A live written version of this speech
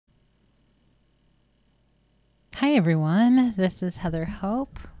Hi, everyone. This is Heather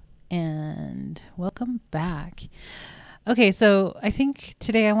Hope, and welcome back. Okay, so I think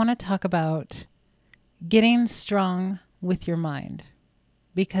today I want to talk about getting strong with your mind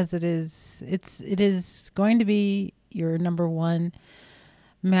because it is going to be your number one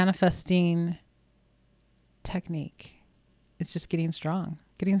manifesting technique. It's just getting strong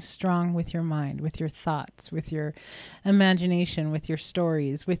with your mind, with your thoughts, with your imagination, with your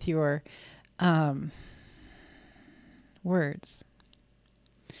stories, with your words.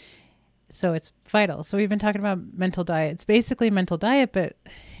 So it's vital. So we've been talking about mental diet. It's basically mental diet, but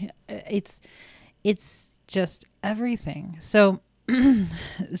it's just everything. So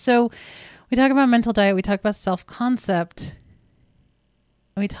so we talk about mental diet, we talk about self-concept,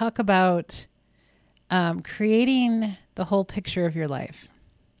 we talk about creating the whole picture of your life.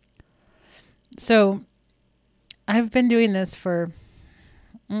 So I've been doing this for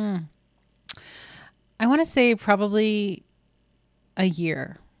I want to say probably a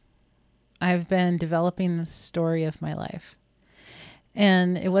year. I've been developing the story of my life.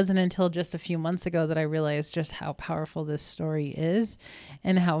 And it wasn't until just a few months ago that I realized just how powerful this story is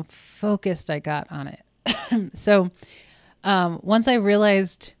and how focused I got on it. So once I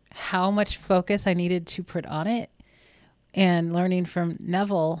realized how much focus I needed to put on it, and learning from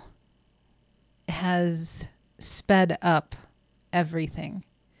Neville has sped up everything.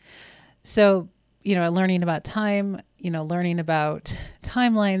 So learning about time, learning about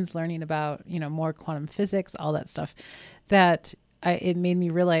timelines, learning about, more quantum physics, all that stuff, it made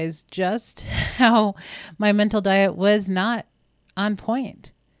me realize just how my mental diet was not on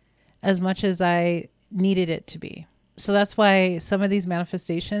point as much as I needed it to be. So that's why some of these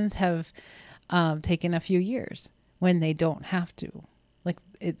manifestations have taken a few years when they don't have to.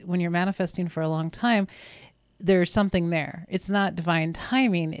 When you're manifesting for a long time, there's something there. It's not divine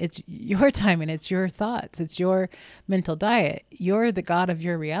timing. It's your timing. It's your thoughts. It's your mental diet. You're the God of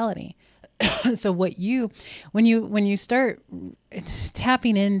your reality. So when you start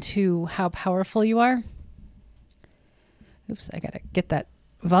tapping into how powerful you are, oops, I got to get that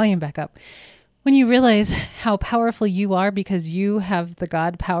volume back up. When you realize how powerful you are because you have the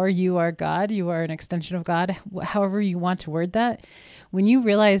God power, you are God, you are an extension of God, however you want to word that. When you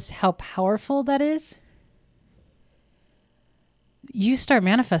realize how powerful that is, you start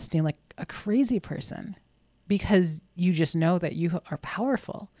manifesting like a crazy person because you just know that you are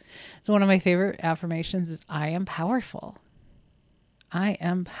powerful. So one of my favorite affirmations is, I am powerful. I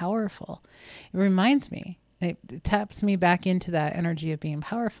am powerful. It reminds me, it taps me back into that energy of being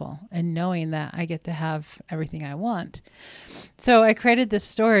powerful and knowing that I get to have everything I want. So I created this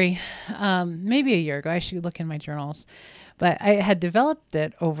story maybe a year ago. I should look in my journals, but I had developed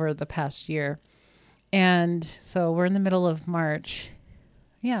it over the past year. And so we're in the middle of March.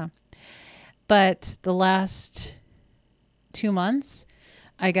 Yeah. But the last 2 months,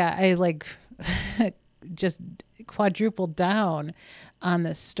 I just quadrupled down on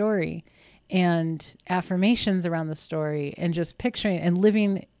this story and affirmations around the story and just picturing and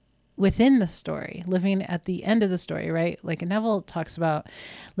living within the story, living at the end of the story, right? Like Neville talks about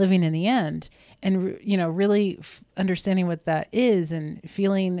living in the end and, really understanding what that is and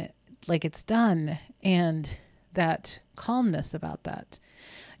feeling like it's done and that calmness about that.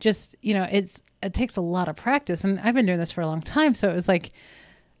 Just, it takes a lot of practice, and I've been doing this for a long time. So it was like,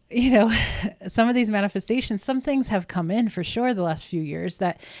 some of these manifestations, some things have come in for sure the last few years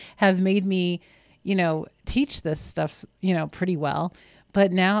that have made me, teach this stuff, pretty well.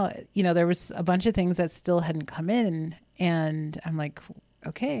 But now, there was a bunch of things that still hadn't come in, and I'm like,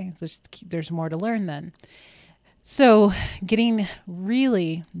 okay, there's more to learn then. So getting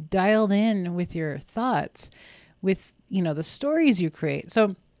really dialed in with your thoughts, with, the stories you create.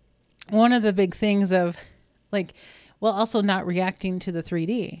 So one of the big things of also not reacting to the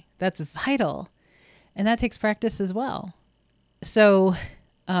 3D, that's vital. And that takes practice as well. So,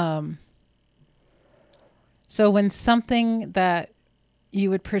 so when something that you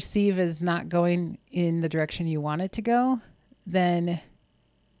would perceive as not going in the direction you want it to go, then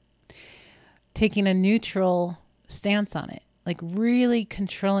taking a neutral stance on it, like really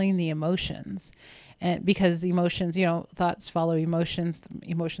controlling the emotions. And because emotions, thoughts follow emotions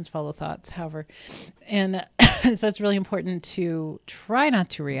follow thoughts, however. And so it's really important to try not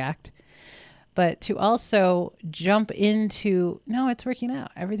to react, but to also jump into, no, it's working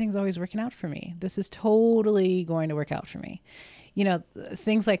out. Everything's always working out for me. This is totally going to work out for me.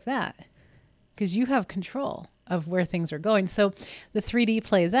 Things like that, because you have control of where things are going. So the 3D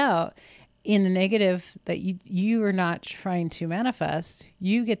plays out in the negative that you are not trying to manifest.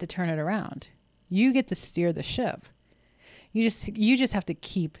 You get to turn it around. You get to steer the ship. You just have to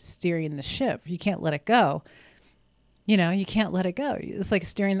keep steering the ship. You can't let it go. You can't let it go. It's like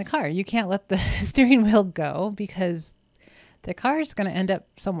steering the car. You can't let the steering wheel go because the car is going to end up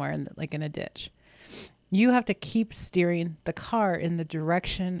somewhere in a ditch. You have to keep steering the car in the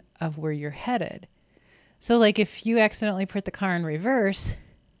direction of where you're headed. So like if you accidentally put the car in reverse,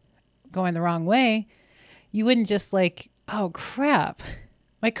 going the wrong way, you wouldn't just like, oh crap,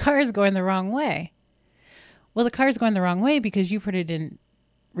 my car is going the wrong way. Well, the car is going the wrong way because you put it in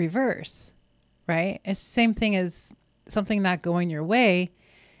reverse, right? It's the same thing as something not going your way.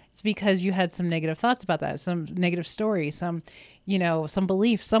 It's because you had some negative thoughts about that, some negative story, some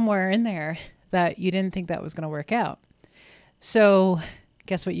belief somewhere in there that you didn't think that was going to work out. So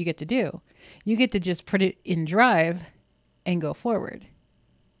guess what you get to do? You get to just put it in drive and go forward.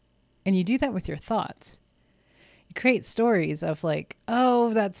 And you do that with your thoughts. You create stories of like,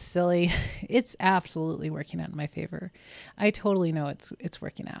 oh, that's silly. It's absolutely working out in my favor. I totally know it's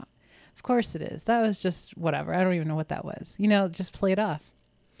working out. Of course it is. That was just whatever. I don't even know what that was. Just play it off.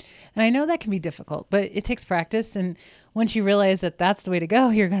 And I know that can be difficult, but it takes practice. And once you realize that that's the way to go,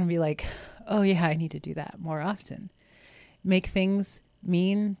 you're going to be like, oh yeah, I need to do that more often. Make things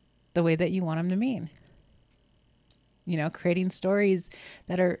mean the way that you want them to mean. Creating stories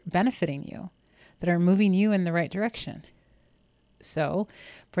that are benefiting you, that are moving you in the right direction. So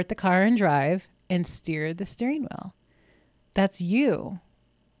put the car in drive and steer the steering wheel. That's you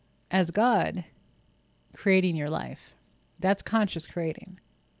as God creating your life. That's conscious creating.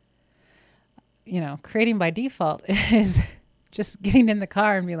 Creating by default is just getting in the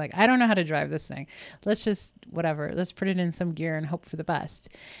car and be like, I don't know how to drive this thing. Let's just, whatever, let's put it in some gear and hope for the best.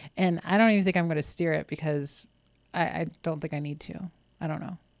 And I don't even think I'm going to steer it because I don't think I need to. I don't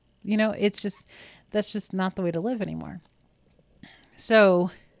know. That's just not the way to live anymore.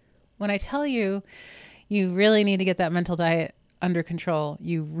 So when I tell you, you really need to get that mental diet under control,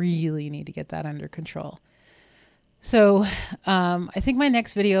 you really need to get that under control. So I think my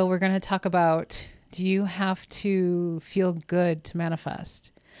next video, we're going to talk about, do you have to feel good to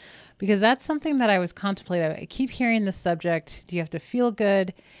manifest? Because that's something that I was contemplating. I keep hearing this subject. Do you have to feel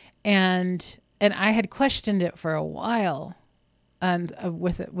good? And I had questioned it for a while and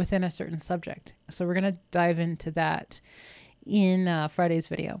within a certain subject. So we're going to dive into that in Friday's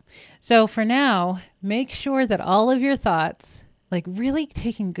video. So for now, make sure that all of your thoughts, like really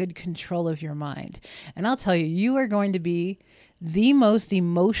taking good control of your mind. And I'll tell you, you are going to be the most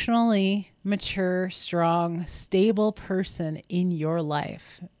emotionally mature, strong, stable person in your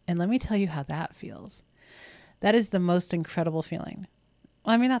life. And let me tell you how that feels. That is the most incredible feeling.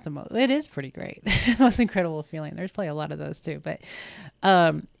 Well, I mean, not the most, it is pretty great. Most incredible feeling. There's probably a lot of those too, but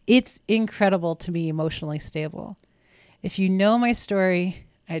it's incredible to be emotionally stable. If you know my story,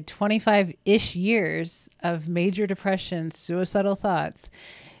 I had 25-ish years of major depression, suicidal thoughts.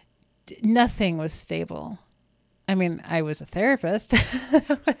 Nothing was stable. I mean, I was a therapist,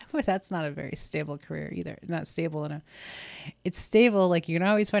 but that's not a very stable career either. Not stable it's stable. Like you can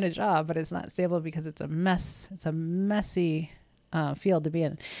always find a job, but it's not stable because it's a mess. It's a messy field to be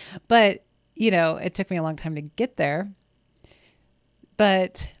in. But, it took me a long time to get there,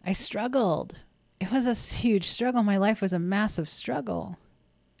 but I struggled. It was a huge struggle. My life was a massive struggle.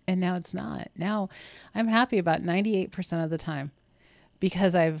 And now it's not. Now I'm happy about 98% of the time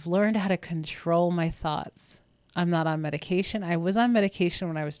because I've learned how to control my thoughts. I'm not on medication. I was on medication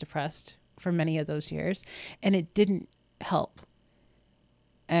when I was depressed for many of those years, and it didn't help.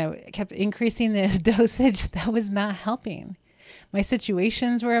 I kept increasing the dosage. That was not helping. My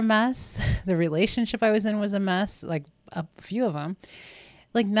situations were a mess. The relationship I was in was a mess, like a few of them.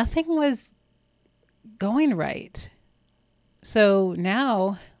 Like nothing was going right. So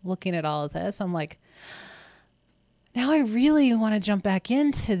now looking at all of this, I'm like, now I really want to jump back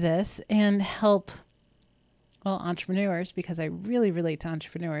into this and help, entrepreneurs, because I really relate to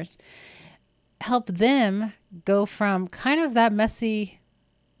entrepreneurs, help them go from kind of that messy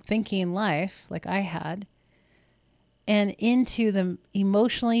thinking life like I had and into the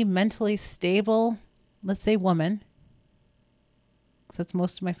emotionally, mentally stable, let's say woman, because that's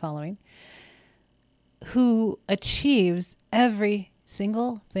most of my following, who achieves every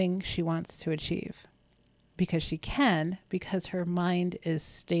single thing she wants to achieve because she can, because her mind is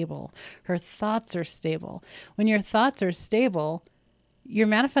stable. Her thoughts are stable. When your thoughts are stable, your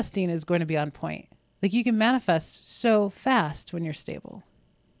manifesting is going to be on point. Like you can manifest so fast when you're stable.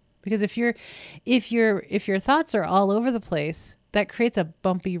 Because if your thoughts are all over the place, that creates a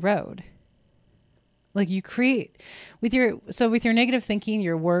bumpy road. Like you create with your negative thinking,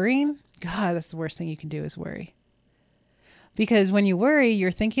 you're worrying. God, that's the worst thing you can do is worry. Because when you worry,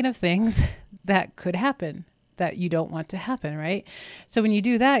 you're thinking of things that could happen that you don't want to happen, right? So when you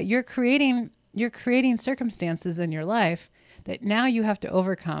do that, you're creating you're creating circumstances in your life that now you have to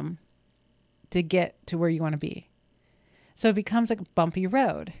overcome to get to where you want to be. So it becomes like a bumpy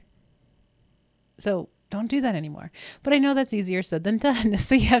road. So don't do that anymore. But I know that's easier said than done.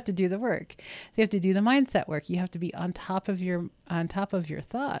 So you have to do the work. So you have to do the mindset work. You have to be on top of your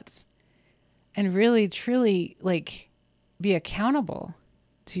thoughts and really, truly like be accountable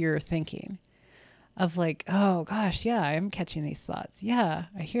to your thinking of like, oh gosh, yeah, I'm catching these thoughts. Yeah,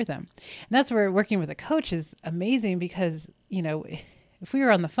 I hear them. And that's where working with a coach is amazing because, you know, if we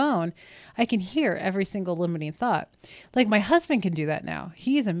were on the phone, I can hear every single limiting thought. Like my husband can do that now.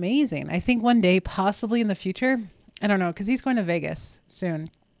 He's amazing. I think one day, possibly in the future, I don't know, because he's going to Vegas soon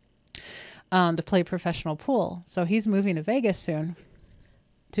to play professional pool. So he's moving to Vegas soon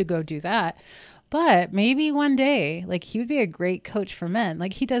to go do that. But maybe one day, like he would be a great coach for men.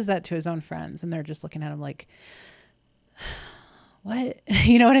 Like he does that to his own friends and they're just looking at him like, what?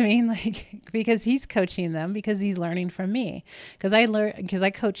 You know what I mean? Like, because he's coaching them because he's learning from me. Because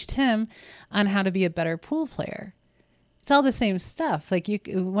I coached him on how to be a better pool player. It's all the same stuff. Like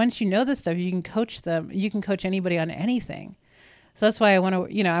once you know this stuff, you can coach them. You can coach anybody on anything. So that's why I want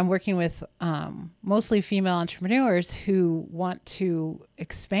to, I'm working with mostly female entrepreneurs who want to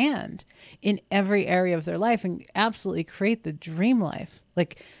expand in every area of their life and absolutely create the dream life.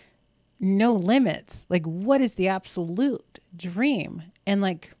 Like no limits. Like what is the absolute dream? And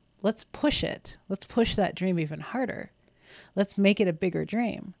like, let's push it. Let's push that dream even harder. Let's make it a bigger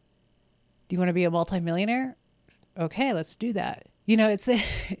dream. Do you want to be a multimillionaire? Okay, let's do that.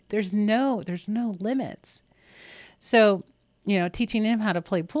 There's no limits. So, teaching him how to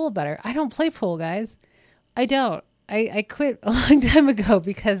play pool better. I don't play pool, guys. I don't. I quit a long time ago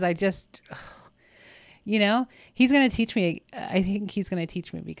because I just, he's going to teach me. I think he's going to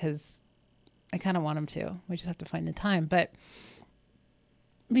teach me because I kind of want him to. We just have to find the time. But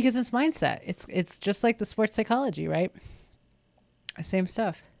because it's mindset. It's just like the sports psychology, right? Same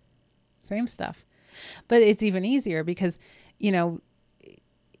stuff. But it's even easier because,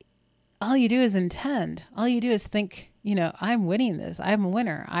 all you do is intend. All you do is think, I'm winning this. I'm a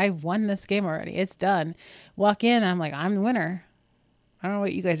winner. I've won this game already. It's done. Walk in. I'm like, I'm the winner. I don't know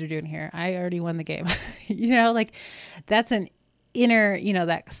what you guys are doing here. I already won the game. Like that's an inner,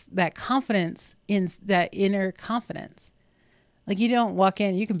 that confidence in that inner confidence. Like you don't walk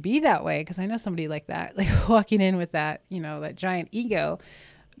in, you can be that way. Cause I know somebody like that, like walking in with that, that giant ego,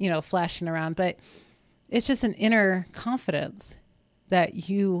 flashing around, but it's just an inner confidence that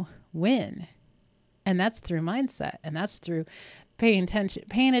you win. And that's through mindset. And that's through paying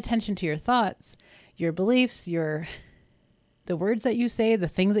attention to your thoughts, your beliefs, the words that you say, the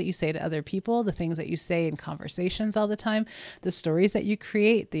things that you say to other people, the things that you say in conversations all the time, the stories that you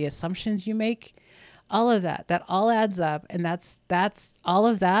create, the assumptions you make, all of that all adds up. And that's all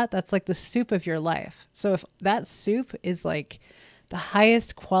of that. That's like the soup of your life. So if that soup is like the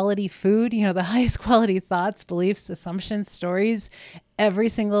highest quality food, the highest quality thoughts, beliefs, assumptions, stories, every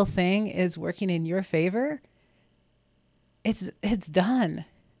single thing is working in your favor, it's done.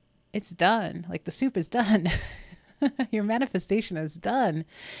 It's done. Like the soup is done. Your manifestation is done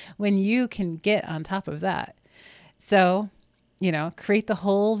when you can get on top of that. So, create the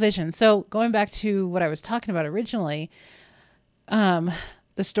whole vision. So going back to what I was talking about originally,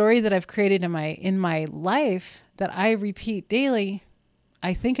 the story that I've created in my life that I repeat daily,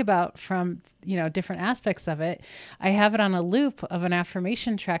 I think about from, different aspects of it. I have it on a loop of an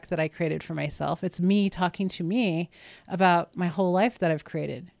affirmation track that I created for myself. It's me talking to me about my whole life that I've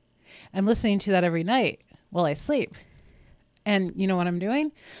created. I'm listening to that every night while I sleep. And you know what I'm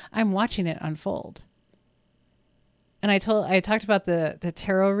doing? I'm watching it unfold. And I talked about the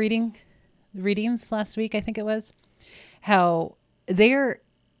tarot readings last week, I think it was, how they're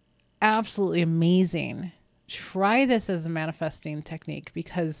absolutely amazing. Try this as a manifesting technique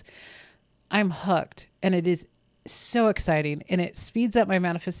because I'm hooked and it is so exciting and it speeds up my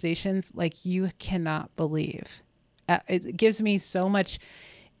manifestations like you cannot believe. It gives me so much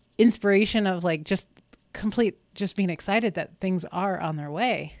inspiration of like just being excited that things are on their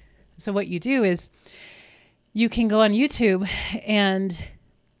way. So what you do is you can go on YouTube and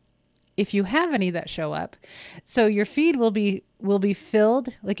if you have any that show up, so your feed will be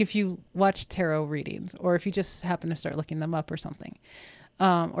filled. Like if you watch tarot readings or if you just happen to start looking them up or something,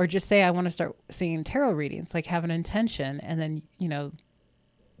 or just say, I want to start seeing tarot readings, like have an intention and then,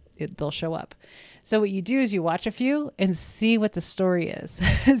 they'll show up. So what you do is you watch a few and see what the story is,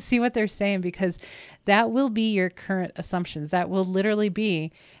 see what they're saying, because that will be your current assumptions. That will literally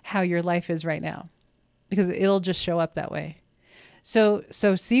be how your life is right now, because it'll just show up that way. So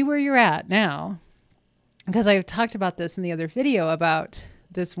see where you're at now, because I've talked about this in the other video about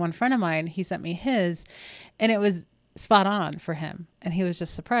this one friend of mine, he sent me his, and it was spot on for him. And he was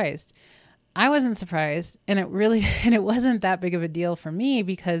just surprised. I wasn't surprised. And it wasn't that big of a deal for me,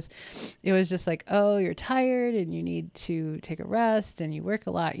 because it was just like, oh, you're tired and you need to take a rest and you work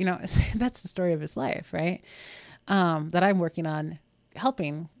a lot. That's the story of his life, right? That I'm working on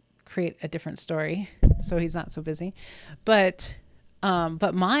helping create a different story, so he's not so busy. But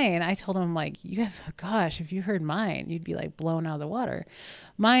mine, I told him, like, if you heard mine, you'd be like blown out of the water.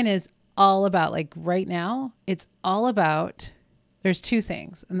 Mine is all about, like, right now, it's all about, there's two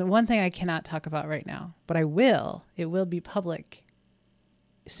things. And the one thing I cannot talk about right now, but it will be public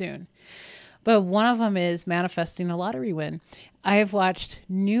soon. But one of them is manifesting a lottery win. I have watched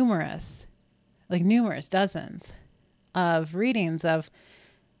numerous dozens of readings of,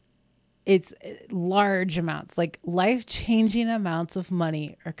 it's large amounts, like life-changing amounts of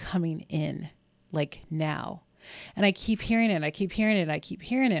money are coming in, like, now. And I keep hearing it. I keep hearing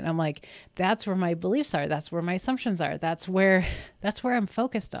it. And I'm like, that's where my beliefs are. That's where my assumptions are. That's where I'm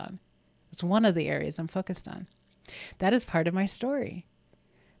focused on. It's one of the areas I'm focused on. That is part of my story.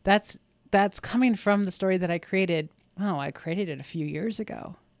 That's coming from the story that I created. Oh, I created it a few years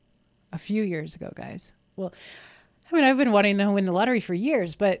ago, guys. Well, I mean, I've been wanting to win the lottery for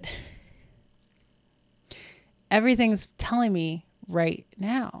years, but everything's telling me right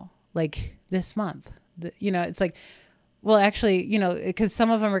now, like this month, it's like, well, actually, because some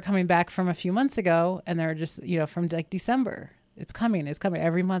of them are coming back from a few months ago, and they're just, from like December. It's coming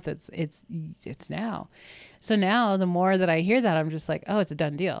every month. It's now. So now the more that I hear that, I'm just like, oh, it's a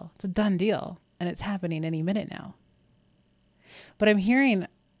done deal. It's a done deal. And it's happening any minute now. But I'm hearing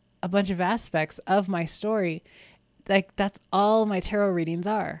a bunch of aspects of my story. Like, that's all my tarot readings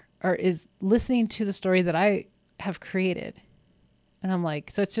is listening to the story that I have created. And I'm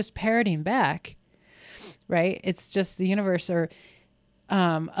like, so it's just parroting back, right? It's just the universe or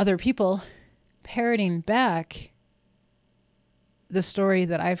other people parroting back the story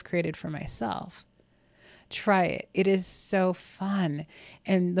that I've created for myself. Try it. It is so fun.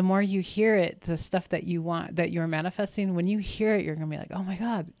 And the more you hear it, the stuff that you want, that you're manifesting, when you hear it, you're going to be like, oh my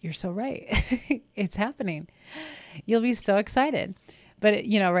God, you're so right. It's happening. You'll be so excited. But,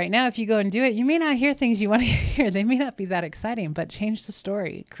 right now, if you go and do it, you may not hear things you want to hear. They may not be that exciting, but change the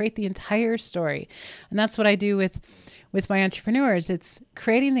story, create the entire story. And that's what I do with my entrepreneurs. It's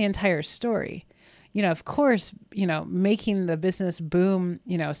creating the entire story. Of course, making the business boom,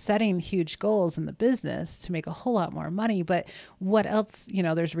 setting huge goals in the business to make a whole lot more money. But what else?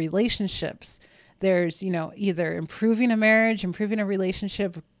 There's relationships. There's, either improving a marriage, improving a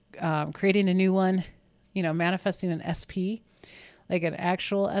relationship, creating a new one, manifesting an SP, like an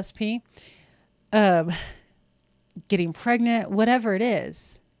actual SP, getting pregnant, whatever it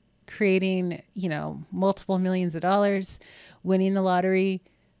is, creating, multiple millions of dollars, winning the lottery,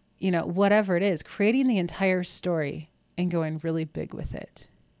 whatever it is, creating the entire story and going really big with it.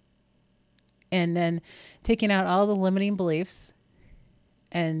 And then taking out all the limiting beliefs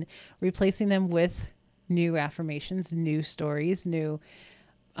and replacing them with new affirmations, new stories, new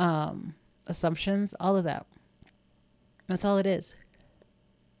assumptions, all of that. That's all it is.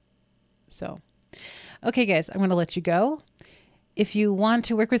 So, okay, guys, I'm going to let you go. If you want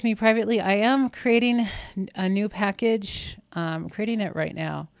to work with me privately, I am creating a new package. I'm creating it right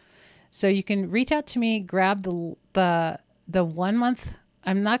now. So you can reach out to me, grab the 1 month.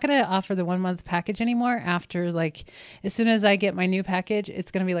 I'm not going to offer the 1 month package anymore. After, as soon as I get my new package,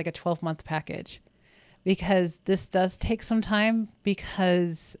 it's going to be like a 12-month package, because this does take some time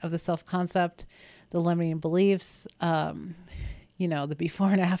because of the self-concept, the limiting beliefs, the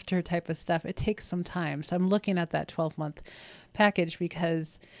before and after type of stuff. It takes some time. So I'm looking at that 12-month package,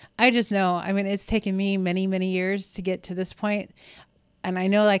 because I just know, it's taken me many, many years to get to this point. And I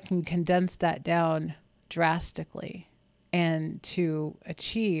know I can condense that down drastically and to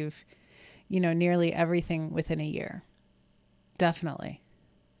achieve, nearly everything within a year. Definitely.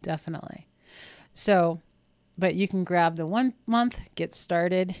 So, but you can grab the 1 month, get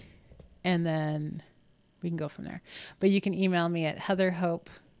started, and then we can go from there. But you can email me at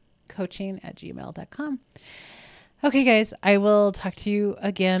heatherhopecoaching@gmail.com. Okay, guys, I will talk to you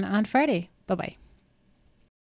again on Friday. Bye-bye.